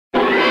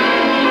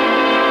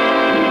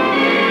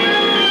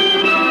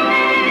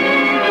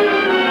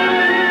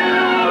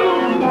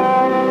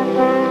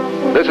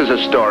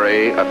a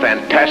story, a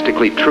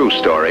fantastically true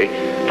story,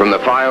 from the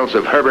files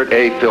of Herbert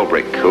A.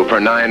 Philbrick, who for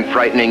 9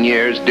 frightening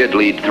years did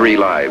lead 3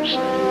 lives: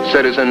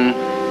 citizen,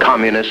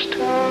 communist,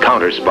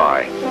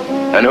 counter-spy,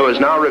 and who has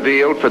now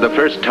revealed for the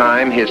first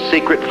time his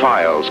secret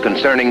files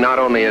concerning not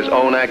only his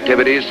own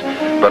activities,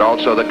 but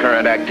also the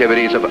current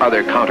activities of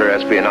other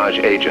counter-espionage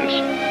agents.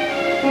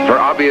 For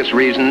obvious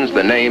reasons,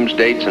 the names,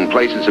 dates, and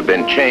places have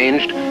been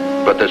changed,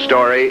 but the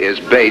story is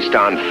based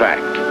on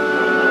fact.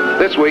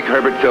 This week,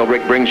 Herbert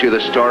Philbrick brings you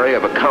the story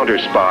of a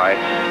counter-spy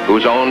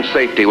whose own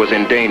safety was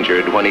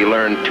endangered when he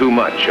learned too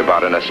much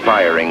about an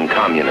aspiring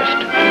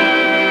communist.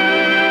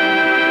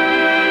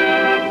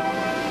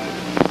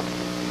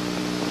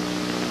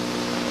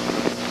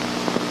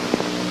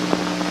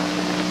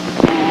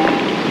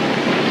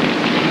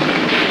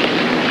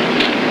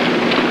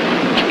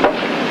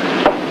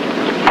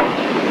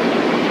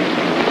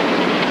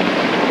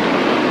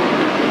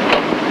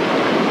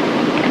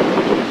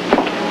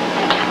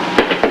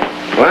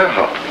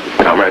 Well,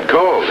 Comrade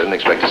Cole, didn't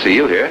expect to see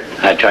you here.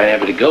 I try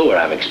never to go where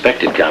I'm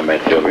expected,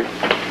 Comrade Philbrick.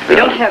 We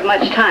don't have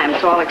much time,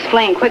 so I'll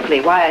explain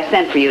quickly why I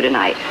sent for you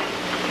tonight.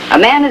 A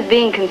man is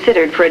being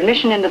considered for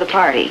admission into the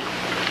party.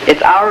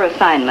 It's our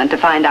assignment to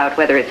find out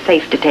whether it's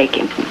safe to take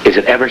him. Is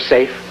it ever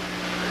safe?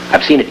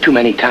 I've seen it too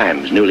many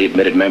times, newly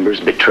admitted members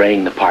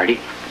betraying the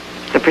party.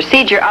 The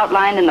procedure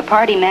outlined in the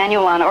party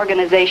manual on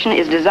organization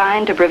is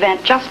designed to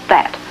prevent just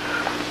that.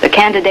 The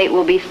candidate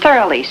will be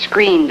thoroughly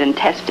screened and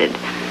tested,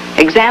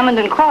 examined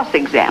and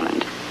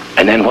cross-examined.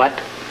 And then what?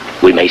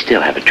 We may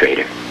still have a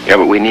traitor. Yeah,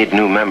 but we need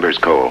new members,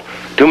 Cole.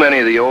 Too many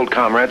of the old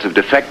comrades have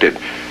defected.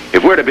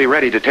 If we're to be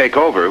ready to take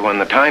over when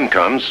the time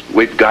comes,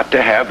 we've got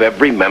to have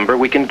every member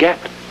we can get.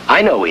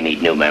 I know we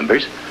need new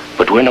members,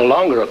 but we're no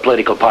longer a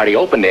political party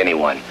open to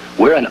anyone.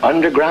 We're an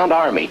underground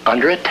army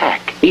under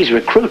attack. These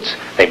recruits,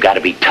 they've got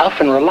to be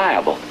tough and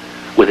reliable,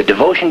 with a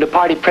devotion to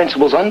party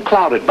principles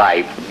unclouded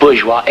by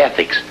bourgeois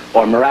ethics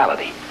or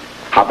morality.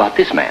 How about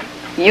this man?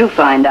 You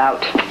find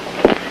out.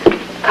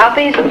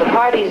 Copies of the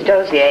party's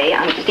dossier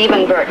on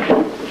Stephen Burke,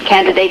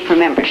 candidate for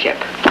membership.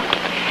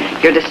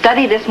 You're to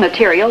study this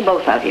material,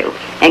 both of you,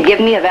 and give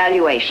me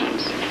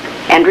evaluations.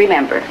 And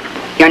remember,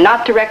 you're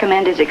not to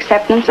recommend his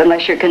acceptance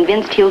unless you're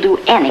convinced he'll do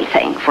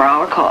anything for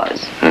our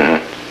cause.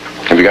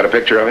 Mm-hmm. Have you got a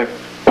picture of him?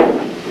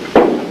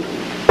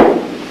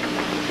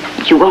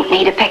 You won't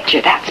need a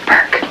picture, that's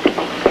Burke.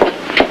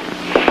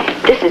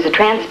 This is a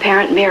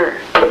transparent mirror.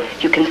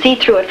 You can see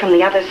through it from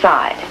the other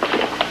side.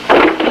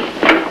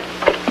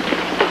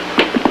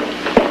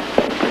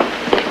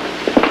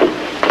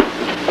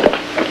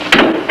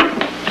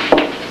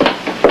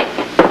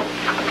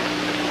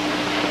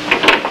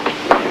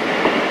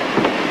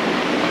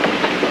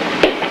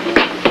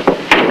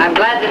 I'm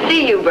glad to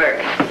see you,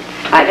 Burke.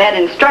 I've had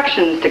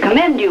instructions to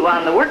commend you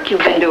on the work you've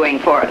been doing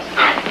for us.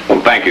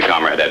 Well, thank you,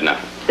 Comrade Edna.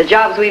 The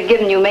jobs we've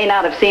given you may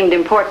not have seemed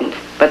important,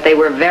 but they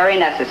were very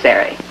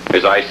necessary.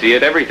 As I see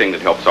it, everything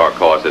that helps our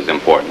cause is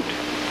important.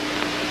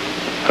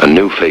 A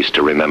new face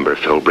to remember,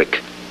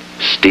 Philbrick.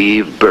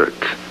 Steve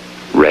Burke,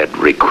 Red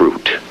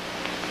Recruit.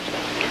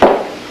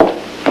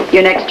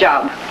 Your next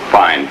job.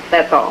 Fine.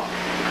 That's all.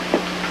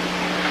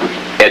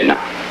 Edna,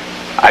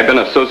 I've been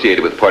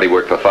associated with party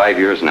work for 5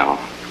 years now.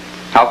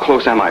 How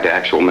close am I to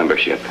actual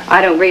membership?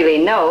 I don't really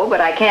know, but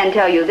I can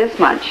tell you this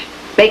much.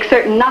 Make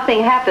certain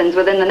nothing happens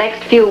within the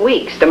next few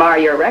weeks to mar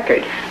your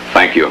record.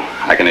 Thank you.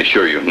 I can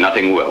assure you,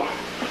 nothing will.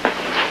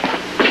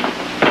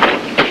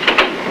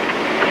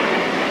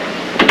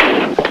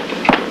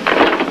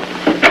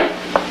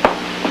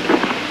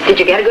 Did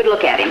you get a good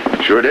look at him?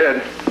 Sure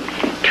did.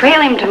 Trail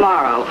him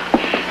tomorrow.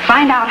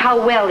 Find out how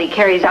well he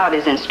carries out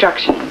his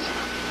instructions.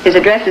 His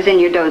address is in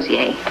your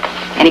dossier.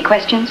 Any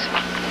questions?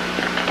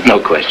 No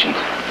questions.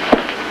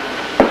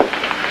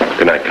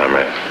 Good night,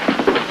 comrade.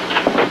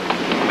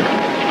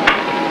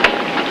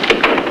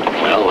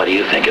 Well, what do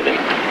you think of him?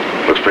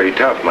 Looks pretty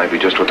tough. Might be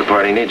just what the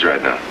party needs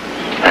right now.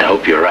 I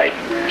hope you're right.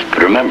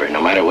 But remember,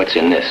 no matter what's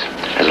in this,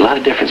 there's a lot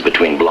of difference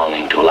between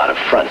belonging to a lot of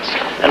fronts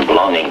and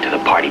belonging to the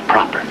party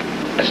proper.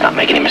 Let's not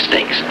make any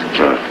mistakes.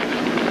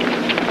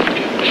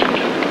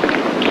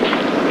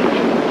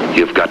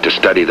 You've got to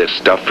study this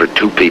stuff for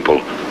 2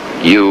 people.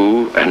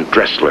 You and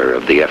Dressler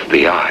of the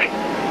FBI.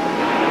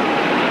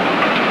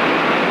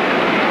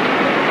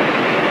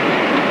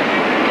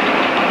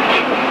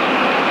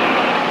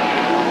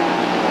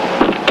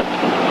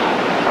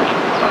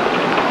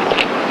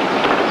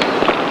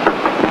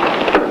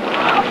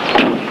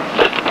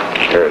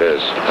 Here it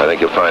is. I think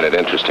you'll find it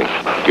interesting.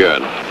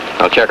 Good.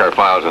 I'll check our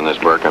files on this,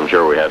 Burke. I'm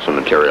sure we have some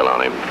material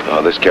on him.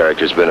 Oh, this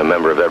character's been a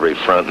member of every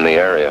front in the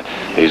area.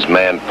 He's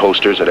manned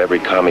posters at every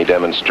commie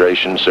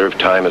demonstration, served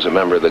time as a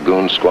member of the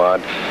goon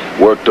squad,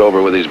 worked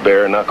over with his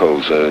bare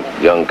knuckles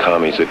young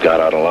commies that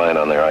got out of line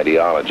on their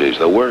ideologies.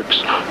 The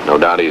works. No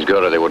doubt he's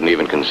good, or they wouldn't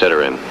even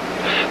consider him.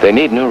 They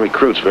need new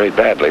recruits very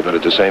badly, but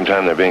at the same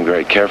time, they're being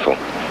very careful.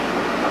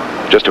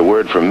 Just a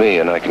word from me,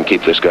 and I can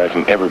keep this guy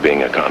from ever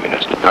being a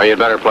communist. Now, you'd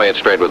better play it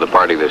straight with the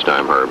party this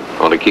time, Herb.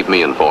 Only keep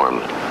me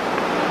informed.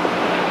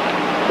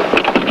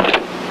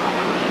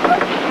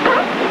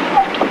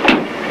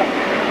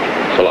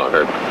 So long.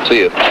 See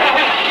you. He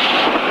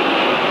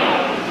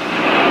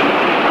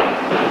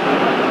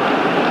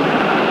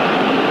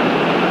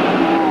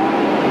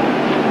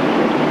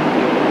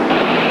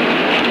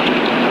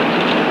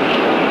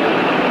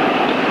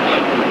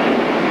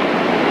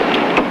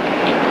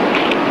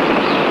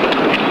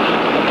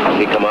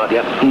come out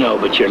yet? No,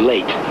 but you're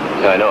late.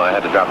 I know. I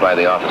had to drop by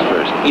the office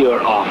first.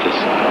 Your office.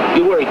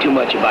 You worry too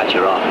much about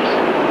your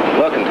office.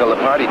 Look, until the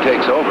party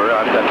takes over,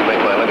 I've got to make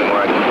my living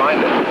where I can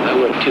find it. I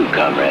work too,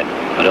 comrade,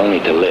 but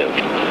only to live.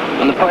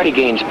 When the party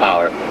gains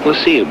power, we'll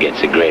see who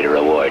gets a greater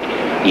reward.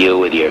 You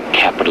with your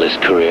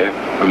capitalist career,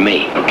 or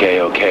me.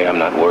 Okay, I'm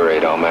not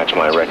worried. I'll match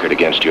my record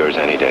against yours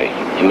any day.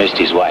 You missed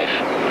his wife.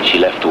 She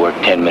left to work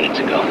 10 minutes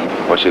ago.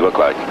 What's she look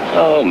like?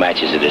 Oh,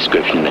 matches the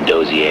description in the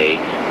dossier.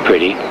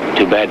 Pretty.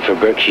 Too bad for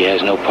Burke she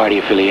has no party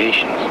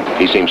affiliations.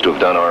 He seems to have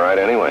done all right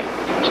anyway.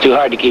 It's too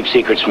hard to keep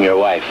secrets from your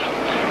wife.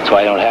 That's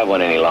why I don't have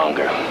one any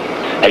longer.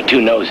 They're too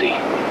nosy.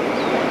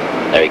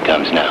 There he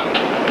comes now.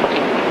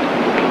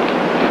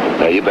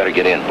 Now, you better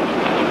get in.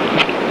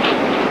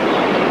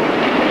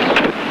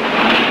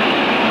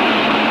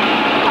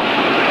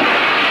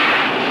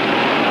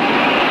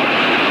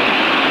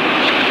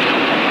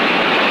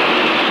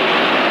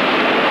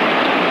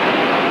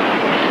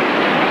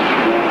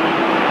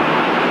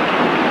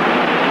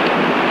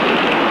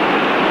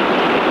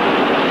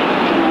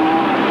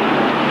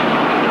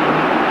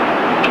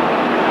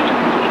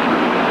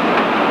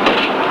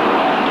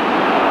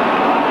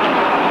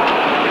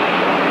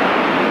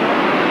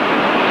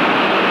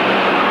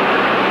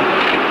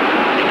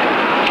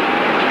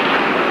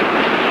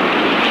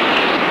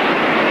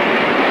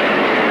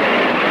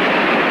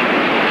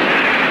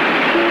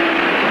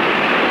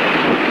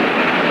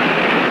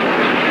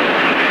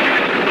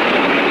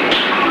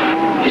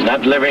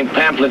 Not delivering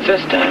pamphlets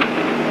this time.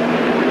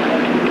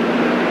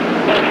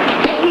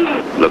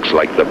 Looks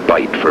like the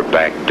bite for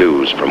back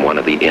dues from one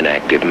of the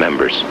inactive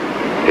members.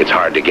 It's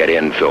hard to get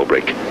in,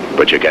 Philbrick,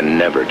 but you can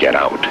never get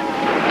out.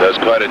 Does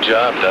quite a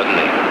job, doesn't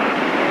he?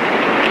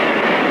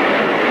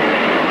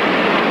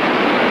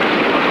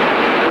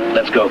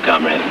 Let's go,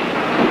 comrade.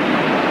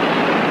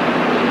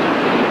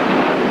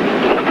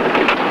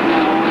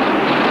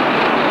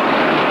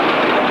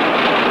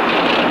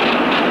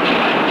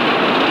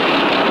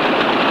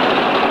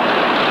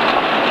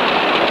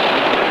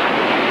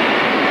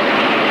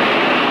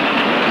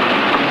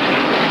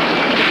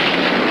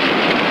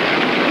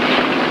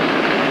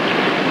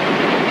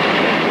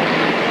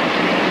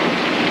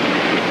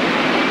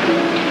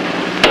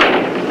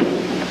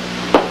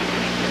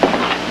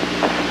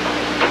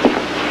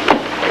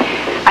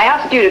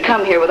 You to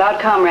come here without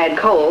Comrade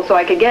Cole so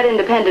I could get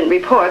independent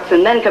reports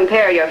and then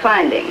compare your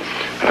findings.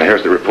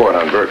 Here's the report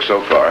on Burke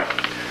so far.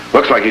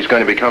 Looks like he's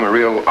going to become a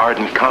real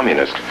ardent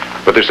communist.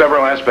 But there's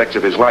several aspects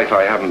of his life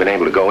I haven't been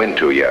able to go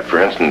into yet. For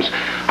instance,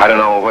 I don't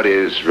know what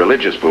his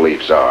religious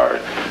beliefs are.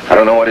 I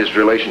don't know what his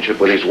relationship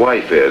with his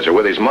wife is or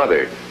with his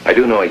mother. I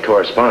do know he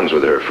corresponds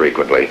with her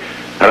frequently.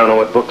 I don't know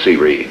what books he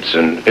reads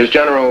and his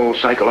general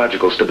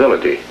psychological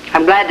stability.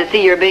 I'm glad to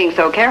see you're being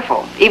so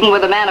careful, even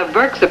with a man of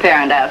Burke's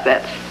apparent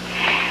assets.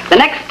 The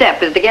next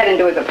step is to get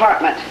into his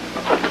apartment.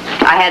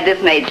 I had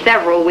this made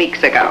several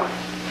weeks ago.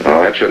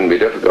 Oh, that shouldn't be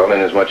difficult,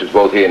 inasmuch as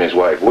both he and his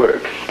wife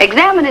work.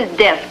 Examine his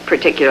desk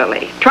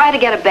particularly. Try to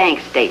get a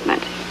bank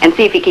statement and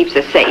see if he keeps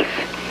a safe.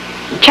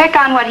 Check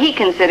on what he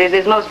considers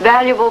his most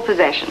valuable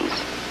possessions.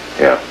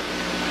 Yeah.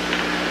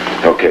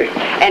 Okay.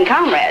 And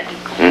comrade,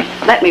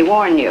 let me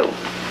warn you.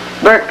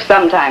 Burke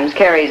sometimes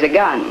carries a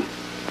gun.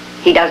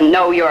 He doesn't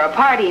know you're a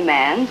party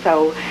man,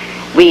 so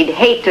we'd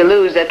hate to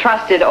lose a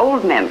trusted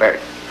old member.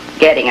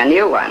 Getting a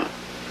new one.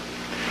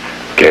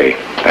 Okay,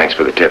 thanks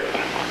for the tip.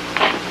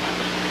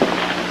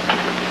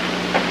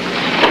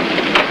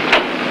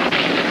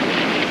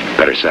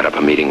 Better set up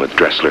a meeting with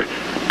Dressler.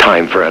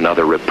 Time for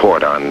another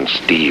report on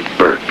Steve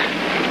Burke.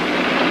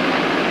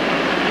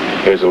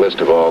 Here's a list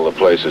of all the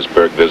places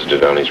Burke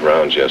visited on his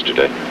rounds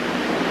yesterday.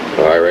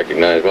 Well, I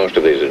recognize most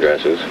of these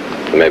addresses.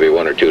 Maybe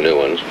one or two new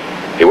ones.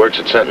 He works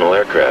at Sentinel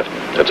Aircraft.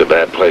 That's a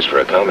bad place for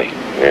a commie.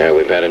 Yeah,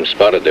 we've had him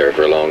spotted there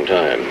for a long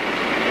time.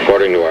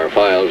 According to our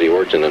files, he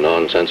works in the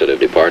non-sensitive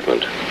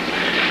department.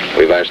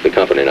 We've asked the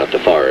company not to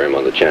fire him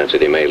on the chance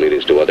that he may lead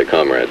us to other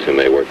comrades who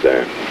may work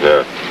there.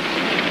 Yeah.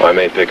 Well, I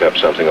may pick up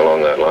something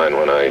along that line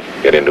when I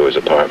get into his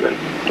apartment.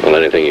 Well,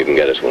 anything you can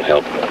get us will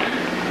help.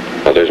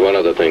 Well, there's one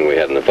other thing we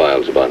had in the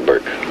files about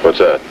Burke. What's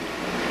that?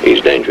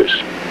 He's dangerous.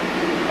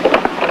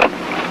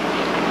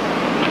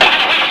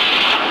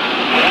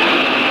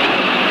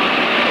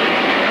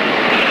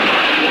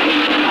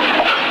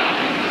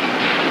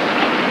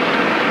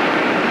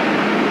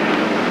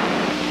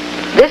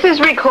 This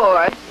is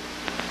record.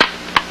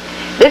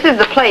 This is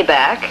the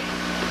playback.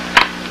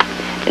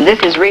 And this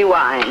is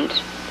rewind.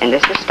 And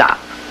this is stop.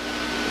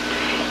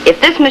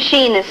 If this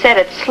machine is set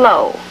at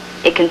slow,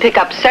 it can pick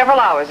up several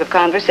hours of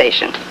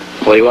conversation.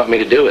 What do you want me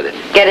to do with it?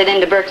 Get it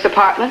into Burke's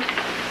apartment.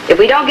 If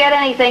we don't get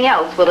anything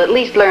else, we'll at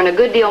least learn a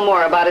good deal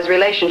more about his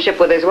relationship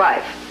with his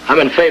wife. I'm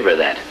in favor of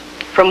that.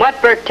 From what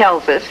Burke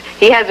tells us,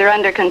 he has her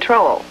under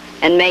control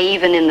and may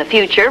even in the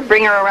future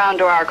bring her around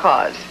to our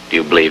cause. Do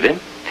you believe him?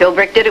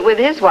 Philbrick did it with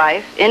his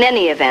wife. In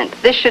any event,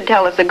 this should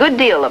tell us a good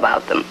deal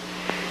about them.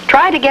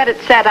 Try to get it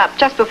set up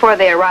just before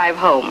they arrive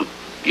home.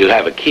 You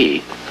have a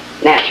key.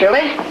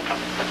 Naturally.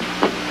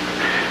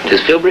 Does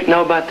Philbrick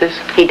know about this?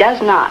 He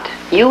does not.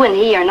 You and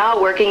he are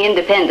now working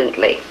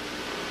independently.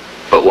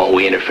 But won't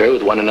we interfere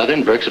with one another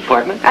in Burke's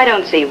apartment? I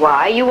don't see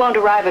why. You won't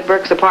arrive at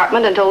Burke's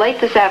apartment until late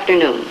this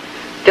afternoon.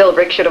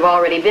 Philbrick should have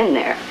already been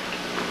there.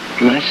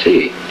 I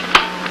see.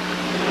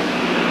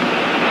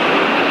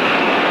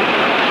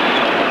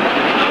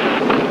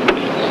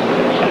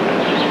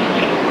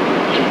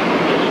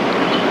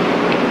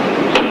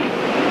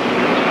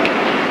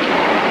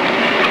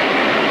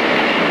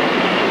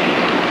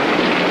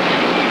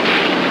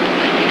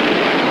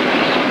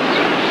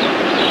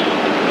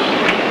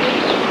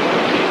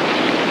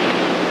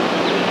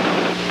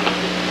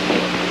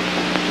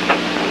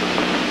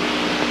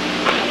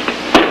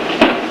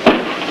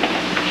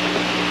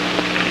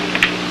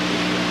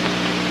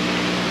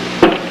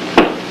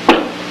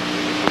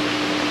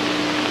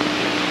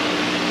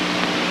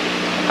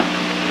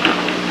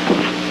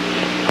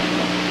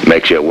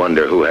 Makes you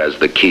wonder who has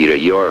the key to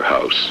your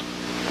house.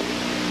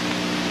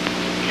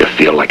 You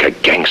feel like a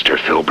gangster,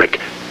 Philbrick,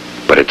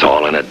 but it's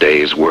all in a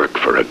day's work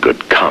for a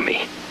good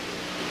commie.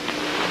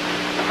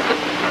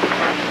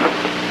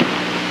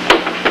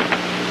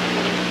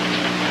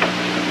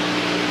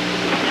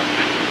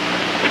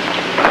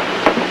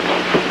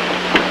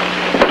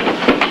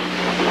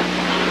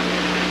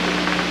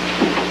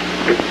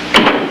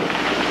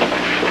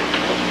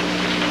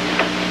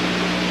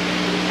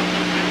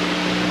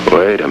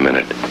 Wait a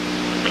minute.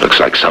 Looks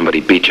like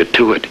somebody beat you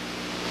to it.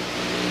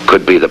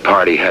 Could be the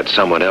party had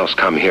someone else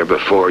come here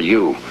before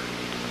you.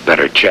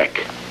 Better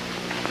check.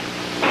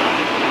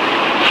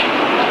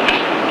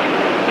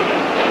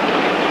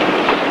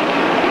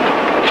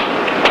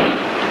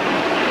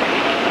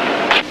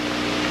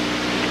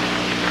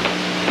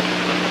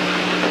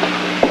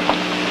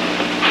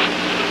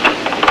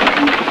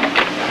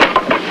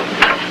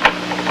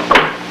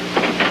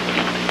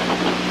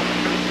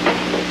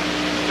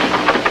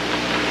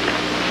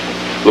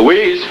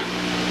 Louise?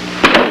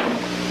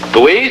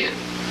 Louise?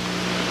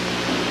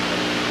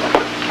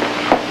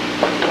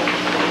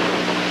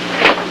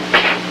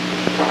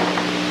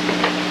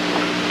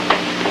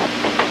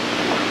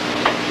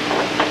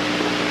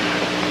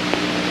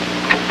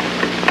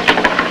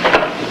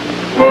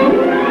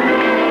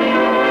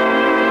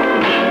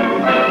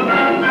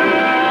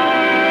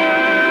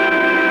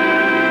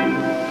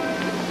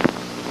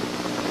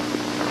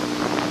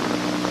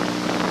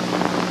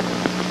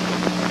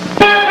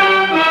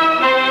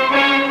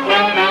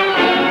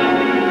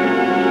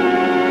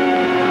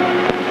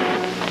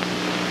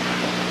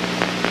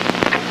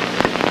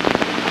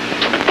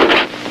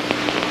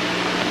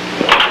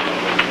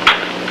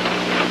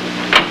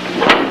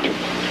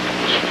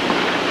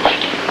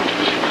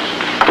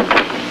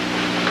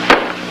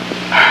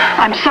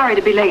 I'm sorry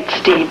to be late,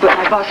 Steve, but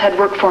my boss had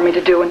work for me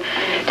to do and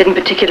didn't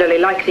particularly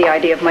like the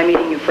idea of my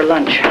meeting you for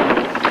lunch.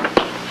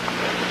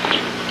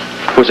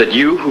 Was it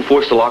you who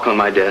forced the lock on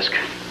my desk?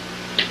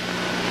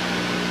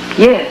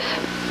 Yes.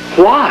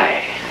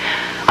 Why?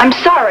 I'm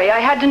sorry. I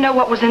had to know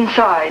what was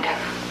inside.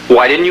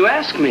 Why didn't you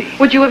ask me?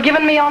 Would you have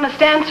given me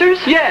honest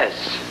answers?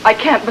 Yes. I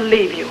can't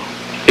believe you.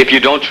 If you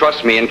don't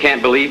trust me and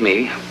can't believe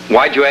me,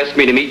 why'd you ask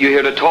me to meet you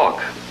here to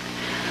talk?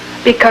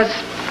 Because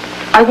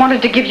I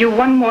wanted to give you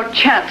one more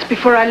chance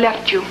before I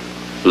left you.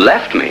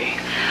 Left me?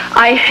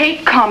 I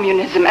hate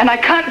communism, and I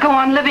can't go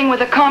on living with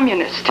a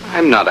communist.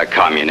 I'm not a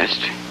communist.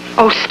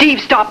 Oh,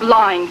 Steve, stop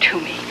lying to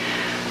me.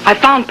 I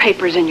found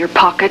papers in your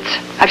pockets.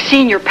 I've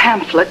seen your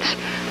pamphlets.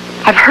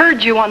 I've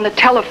heard you on the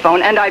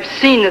telephone, and I've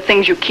seen the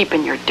things you keep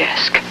in your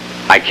desk.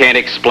 I can't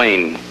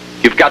explain.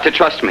 You've got to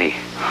trust me.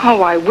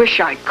 Oh, I wish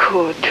I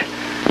could.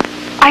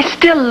 I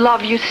still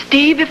love you,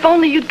 Steve, if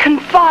only you'd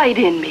confide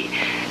in me.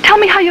 Tell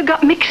me how you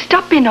got mixed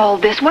up in all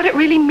this, what it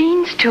really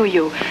means to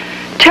you.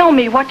 Tell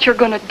me what you're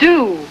going to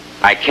do.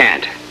 I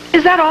can't.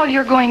 Is that all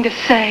you're going to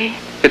say?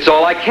 It's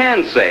all I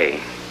can say.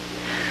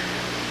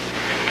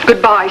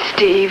 Goodbye,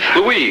 Steve.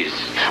 Louise!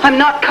 I'm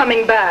not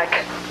coming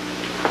back.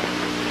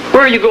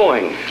 Where are you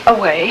going?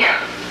 Away.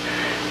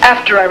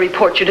 After I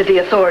report you to the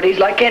authorities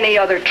like any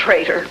other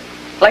traitor.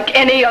 Like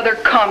any other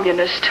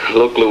communist.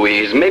 Look,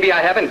 Louise, maybe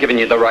I haven't given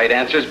you the right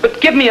answers, but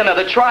give me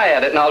another try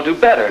at it and I'll do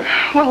better.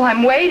 Well,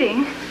 I'm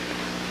waiting.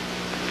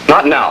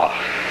 Not now.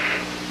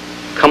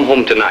 Come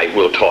home tonight,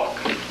 we'll talk.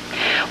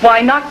 Why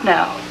not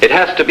now? It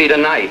has to be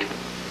tonight.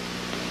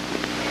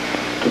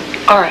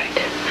 All right.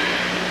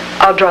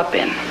 I'll drop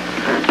in.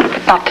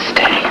 Not to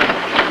stay.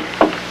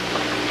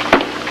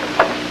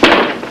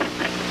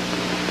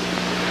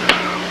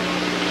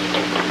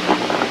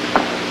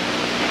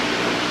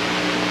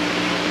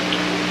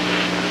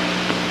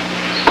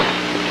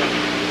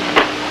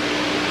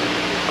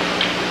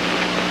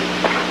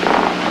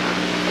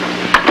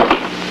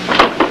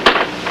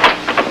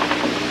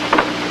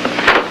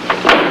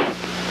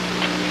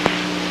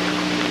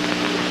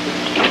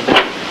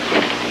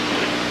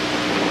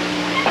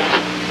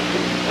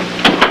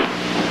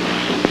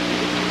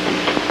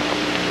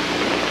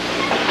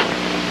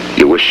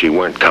 she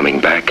weren't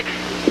coming back.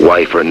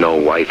 Wife or no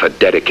wife, a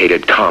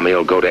dedicated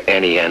commie'll go to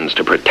any ends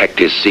to protect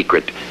his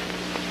secret.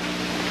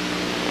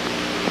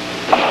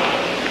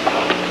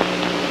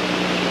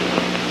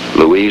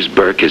 Louise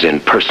Burke is in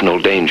personal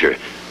danger.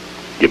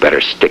 You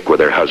better stick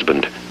with her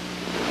husband.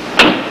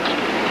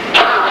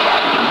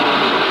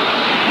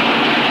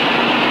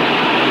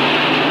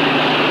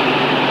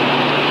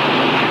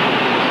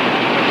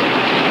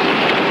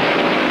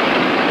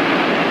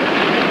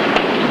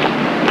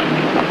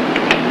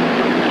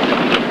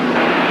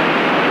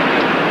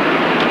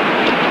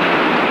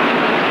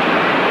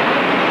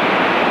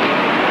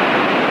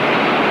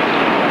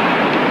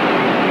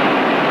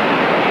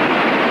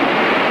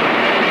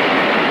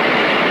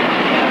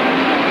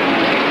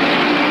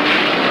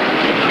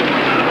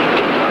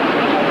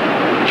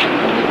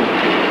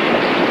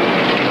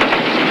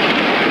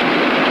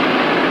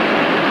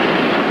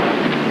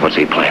 What's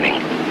he planning?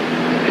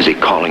 Is he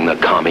calling the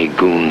commie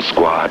goon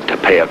squad to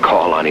pay a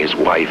call on his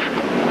wife?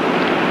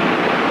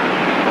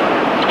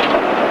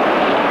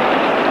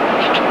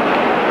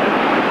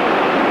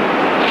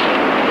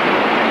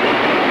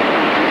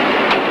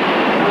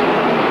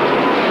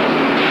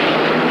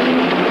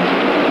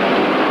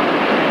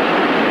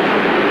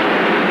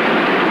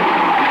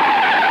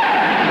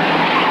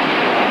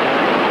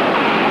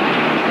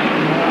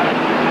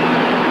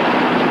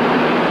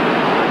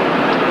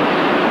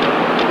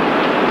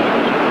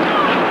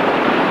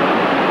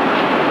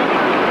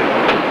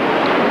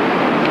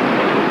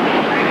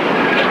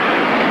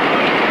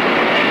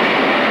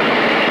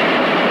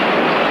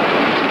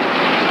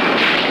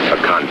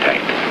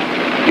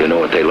 You know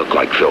what they look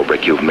like,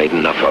 Philbrick. You've made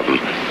enough of them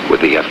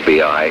with the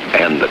FBI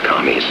and the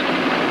commies.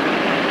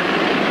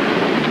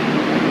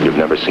 You've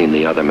never seen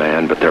the other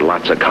man, but there are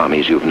lots of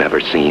commies you've never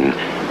seen.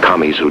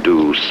 Commies who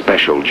do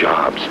special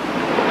jobs.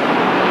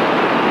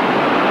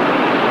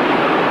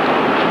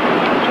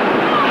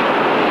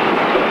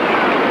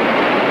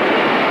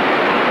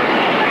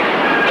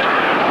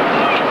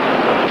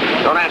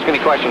 Don't ask any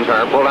questions,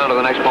 Herb. Pull down to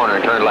the next corner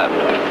and turn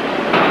left.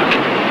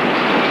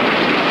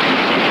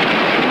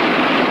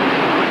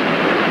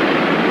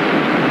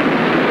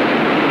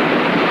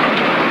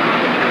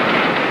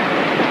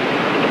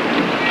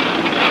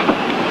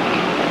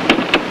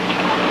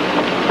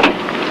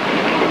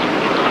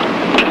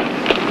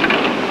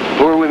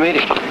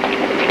 Meeting.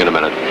 In a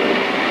minute.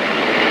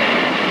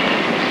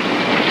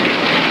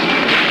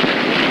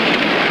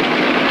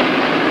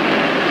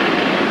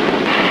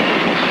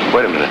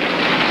 Wait a minute.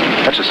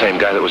 That's the same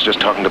guy that was just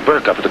talking to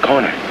Burke up at the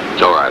corner.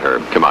 It's all right,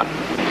 Herb. Come on.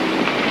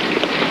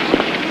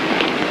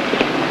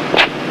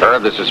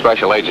 Herb, this is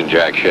Special Agent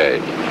Jack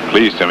Shea.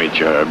 Pleased to meet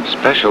you, Herb.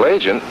 Special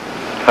Agent?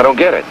 I don't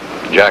get it.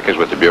 Jack is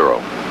with the Bureau.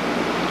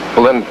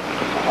 Well, then,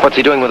 what's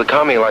he doing with a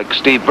commie like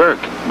Steve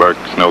Burke?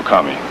 Burke's no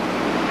commie.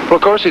 Well,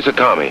 of course he's a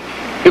commie.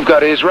 You've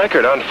got his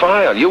record on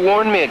file. You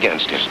warned me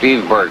against him.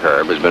 Steve Burke,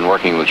 Herb, has been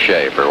working with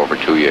Shea for over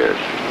 2 years.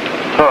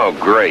 Oh,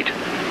 great.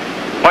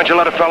 Why'd you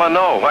let a fella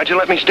know? Why'd you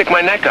let me stick my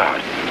neck out?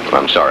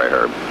 Well, I'm sorry,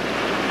 Herb.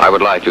 I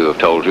would like to have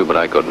told you, but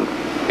I couldn't.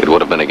 It would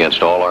have been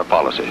against all our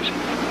policies.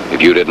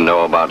 If you didn't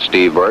know about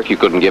Steve Burke, you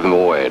couldn't give him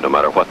away, no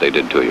matter what they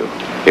did to you.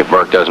 If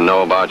Burke doesn't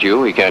know about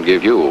you, he can't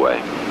give you away.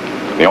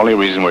 The only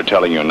reason we're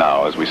telling you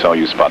now is we saw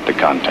you spot the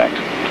contact.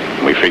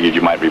 We figured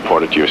you might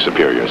report it to your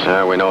superiors.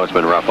 We know it's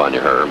been rough on you,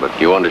 Herb, but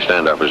you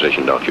understand our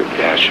position, don't you?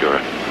 Yeah, sure.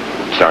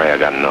 Sorry I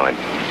got annoyed.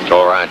 It's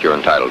all right. You're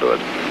entitled to it.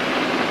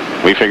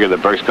 We figure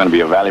that Burke's going to be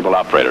a valuable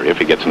operator if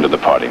he gets into the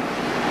party.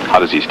 How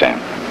does he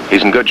stand?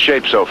 He's in good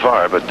shape so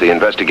far, but the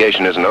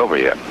investigation isn't over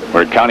yet.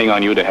 We're counting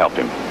on you to help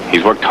him.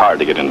 He's worked hard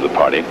to get into the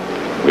party.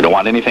 We don't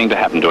want anything to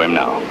happen to him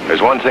now.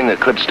 There's one thing that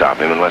could stop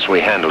him unless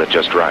we handle it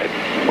just right.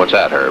 What's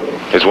that, Herb?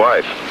 His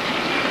wife.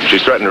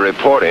 She's threatened to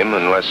report him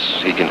unless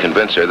he can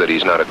convince her that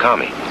he's not a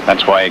commie.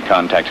 That's why he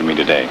contacted me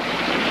today.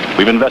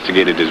 We've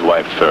investigated his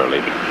wife thoroughly.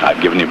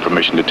 I've given him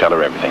permission to tell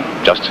her everything,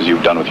 just as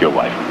you've done with your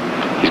wife.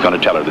 He's going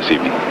to tell her this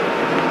evening.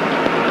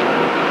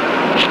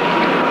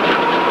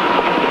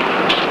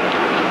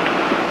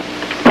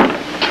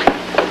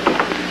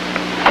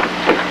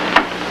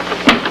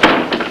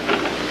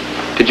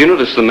 Did you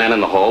notice the man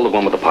in the hall, the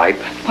one with the pipe?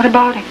 What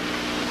about him?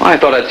 Well, I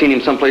thought I'd seen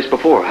him someplace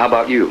before. How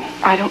about you?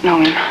 I don't know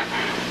him.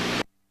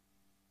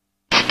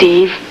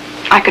 Steve,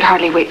 I could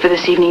hardly wait for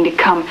this evening to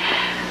come.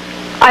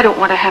 I don't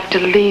want to have to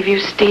leave you,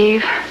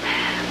 Steve.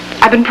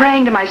 I've been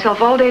praying to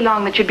myself all day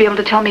long that you'd be able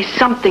to tell me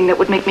something that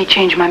would make me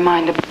change my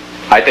mind.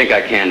 I think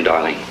I can,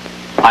 darling.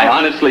 I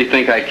honestly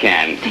think I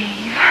can.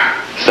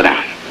 Steve. Sit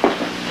down.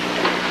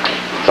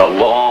 It's a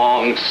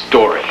long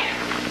story.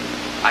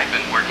 I've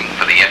been working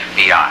for the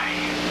FBI.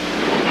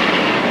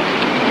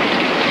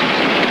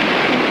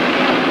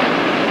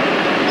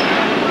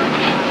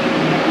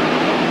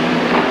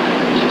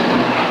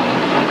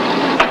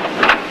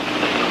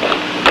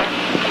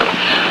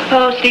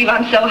 Oh, Steve,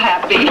 I'm so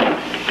happy.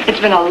 It's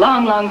been a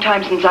long, long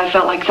time since I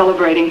felt like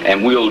celebrating.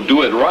 And we'll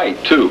do it right,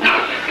 too.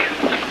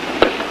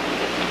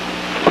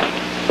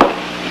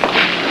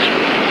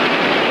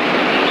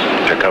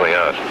 They're coming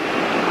out.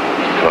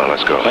 Come on,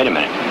 let's go. Wait a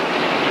minute.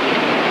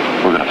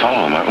 We're going to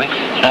follow them, aren't we?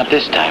 Not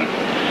this time.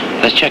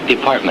 Let's check the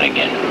apartment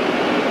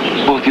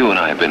again. Both you and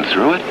I have been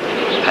through it.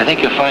 I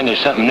think you'll find there's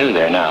something new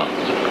there now.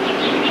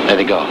 There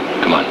they go.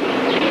 Come on.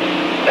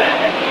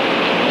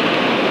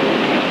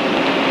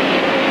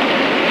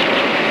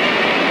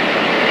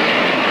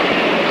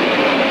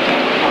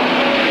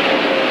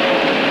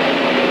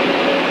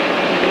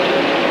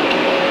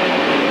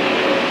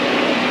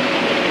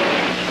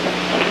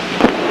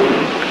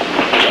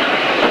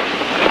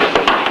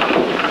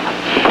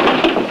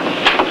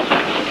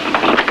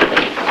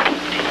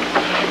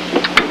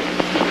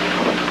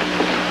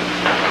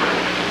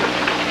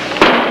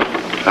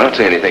 I don't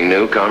see anything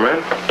new,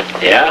 comrade.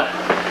 Yeah?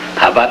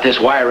 How about this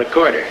wire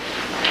recorder?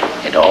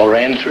 It all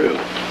ran through.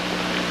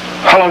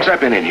 How long's that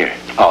been in here?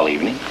 All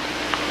evening.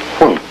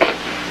 Well,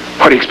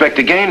 what do you expect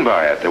to gain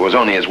by it? There was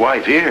only his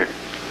wife here.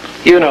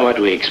 You know what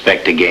we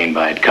expect to gain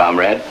by it,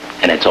 comrade.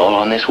 And it's all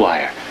on this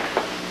wire.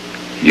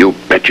 You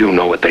bet you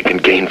know what they can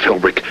gain,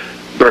 Philbrick.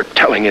 Burke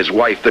telling his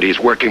wife that he's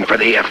working for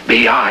the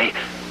FBI.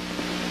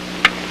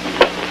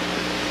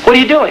 What are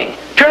you doing?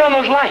 Turn on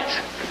those lights.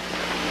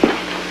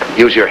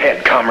 Use your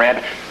head,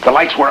 comrade. The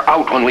lights were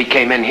out when we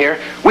came in here.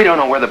 We don't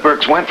know where the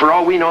Burkes went. For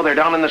all we know, they're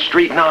down in the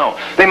street now.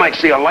 They might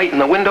see a light in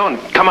the window and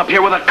come up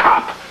here with a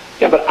cop.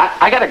 Yeah, but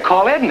I gotta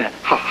call Edna.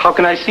 How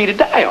can I see the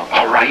dial?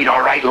 All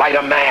right, light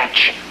a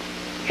match.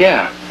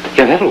 Yeah,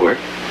 that'll work.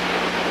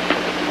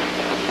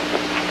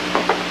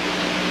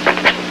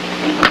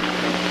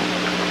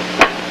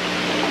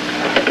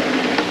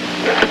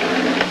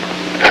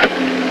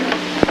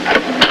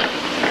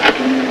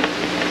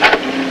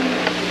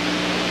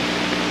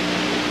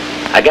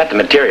 I got the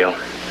material.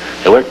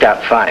 It worked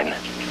out fine.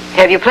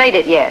 Have you played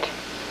it yet?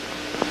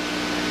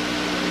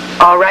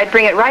 All right,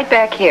 bring it right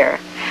back here.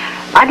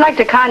 I'd like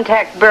to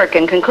contact Burke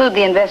and conclude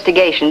the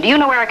investigation. Do you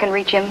know where I can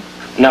reach him?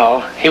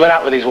 No, he went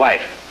out with his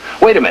wife.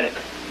 Wait a minute.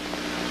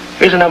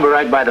 Here's a number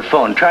right by the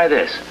phone. Try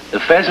this. The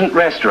Pheasant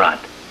Restaurant.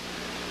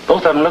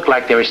 Both of them look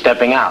like they were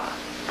stepping out.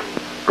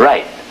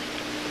 Right.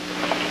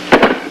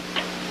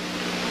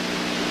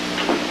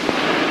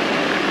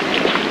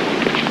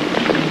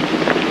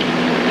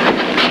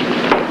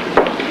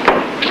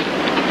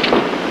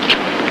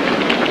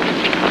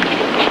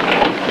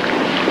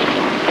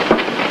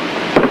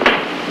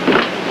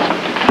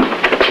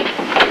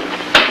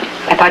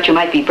 I thought you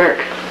might be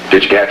Burke.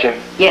 Did you catch him?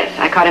 Yes,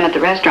 I caught him at the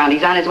restaurant.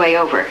 He's on his way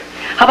over.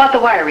 How about the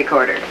wire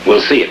recorder? We'll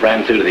see. It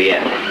ran through to the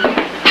end.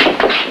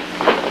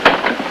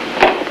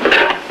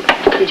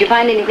 Did you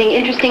find anything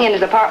interesting in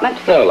his apartment?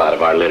 No, a lot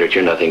of our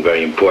literature, nothing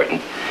very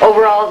important.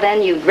 Overall,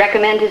 then, you'd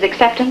recommend his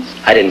acceptance?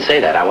 I didn't say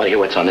that. I want to hear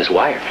what's on this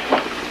wire.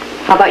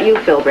 How about you,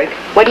 Philbrick?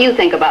 What do you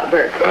think about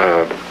Burke?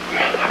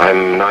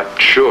 I'm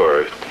not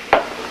sure.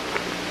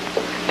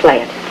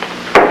 Play it.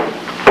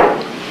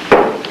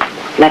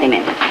 Let him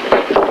in.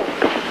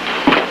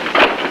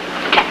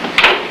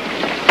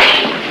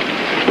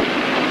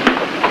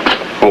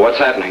 Well, what's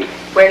happening?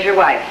 Where's your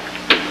wife?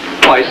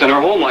 Well, I sent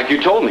her home like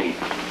you told me.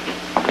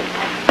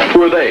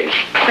 Who are they?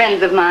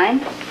 Friends of mine.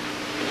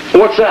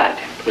 What's that?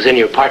 It was in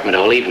your apartment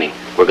all evening.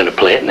 We're going to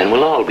play it, and then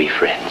we'll all be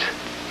friends.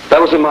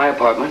 That was in my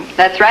apartment.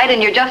 That's right,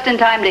 and you're just in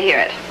time to hear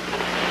it.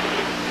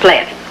 Play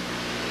it.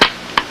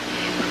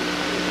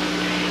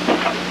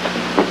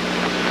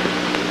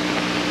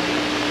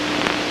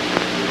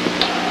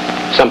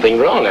 Something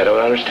wrong. I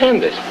don't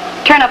understand this.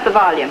 Turn up the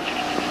volume.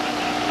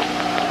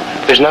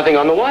 There's nothing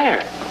on the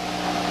wire.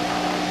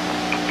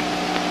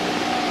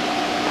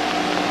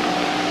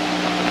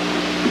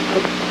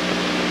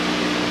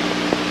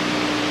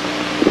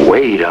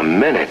 Wait a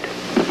minute.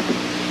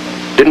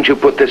 Didn't you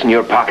put this in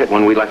your pocket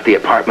when we left the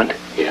apartment?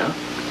 Yeah?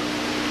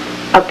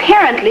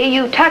 Apparently,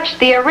 you touched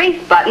the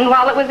erase button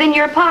while it was in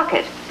your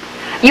pocket.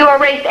 You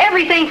erased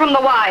everything from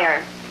the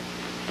wire.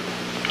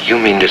 You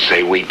mean to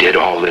say we did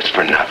all this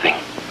for nothing?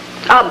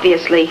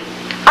 Obviously.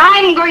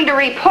 I'm going to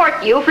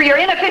report you for your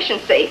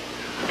inefficiency.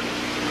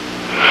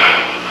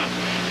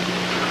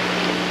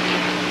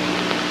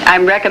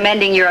 I'm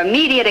recommending your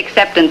immediate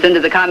acceptance into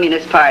the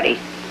Communist Party.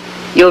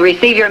 You'll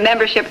receive your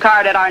membership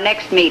card at our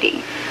next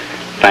meeting.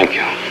 Thank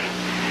you.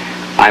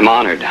 I'm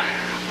honored.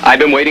 I've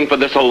been waiting for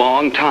this a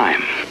long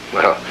time.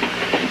 Well,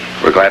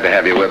 we're glad to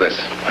have you with us.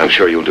 I'm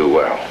sure you'll do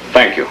well.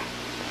 Thank you.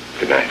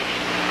 Good night.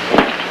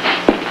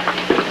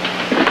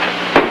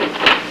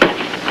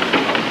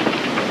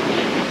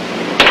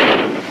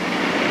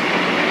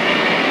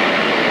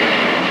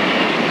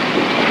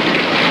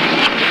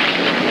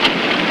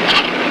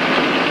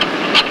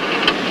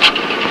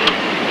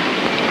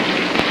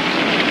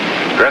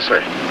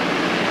 Dressler.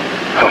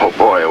 Oh,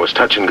 boy, it was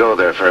touch and go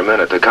there for a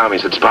minute. The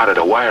commies had spotted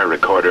a wire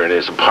recorder in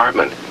his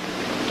apartment.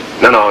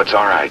 No, it's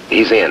all right.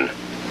 He's in.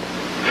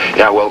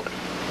 Yeah, well,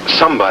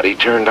 somebody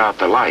turned out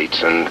the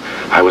lights, and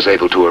I was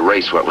able to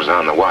erase what was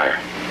on the wire.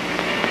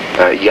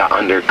 Yeah,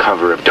 under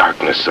cover of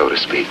darkness, so to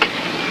speak.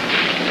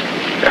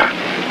 Yeah.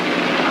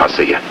 I'll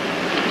see you.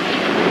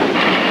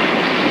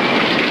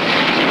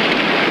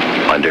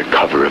 Under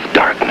cover of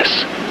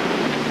darkness.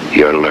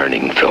 You're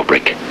learning,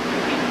 Philbrick.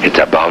 It's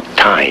about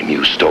time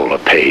you stole a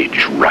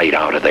page right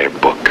out of their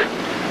book.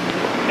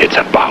 It's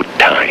about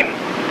time.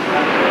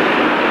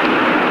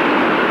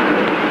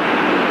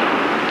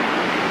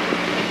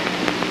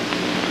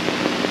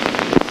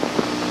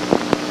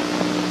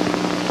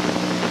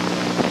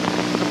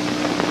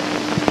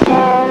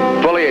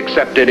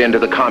 accepted into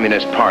the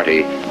Communist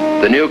Party,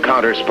 the new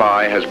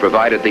counter-spy has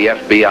provided the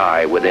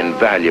FBI with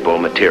invaluable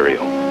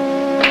material.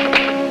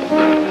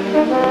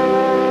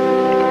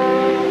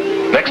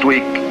 Next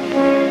week,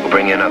 we'll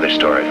bring you another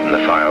story from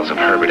the files of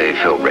Herbert A.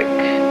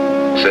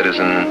 Philbrick,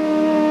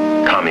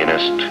 citizen,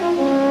 communist,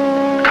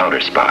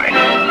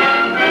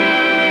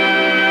 counter-spy.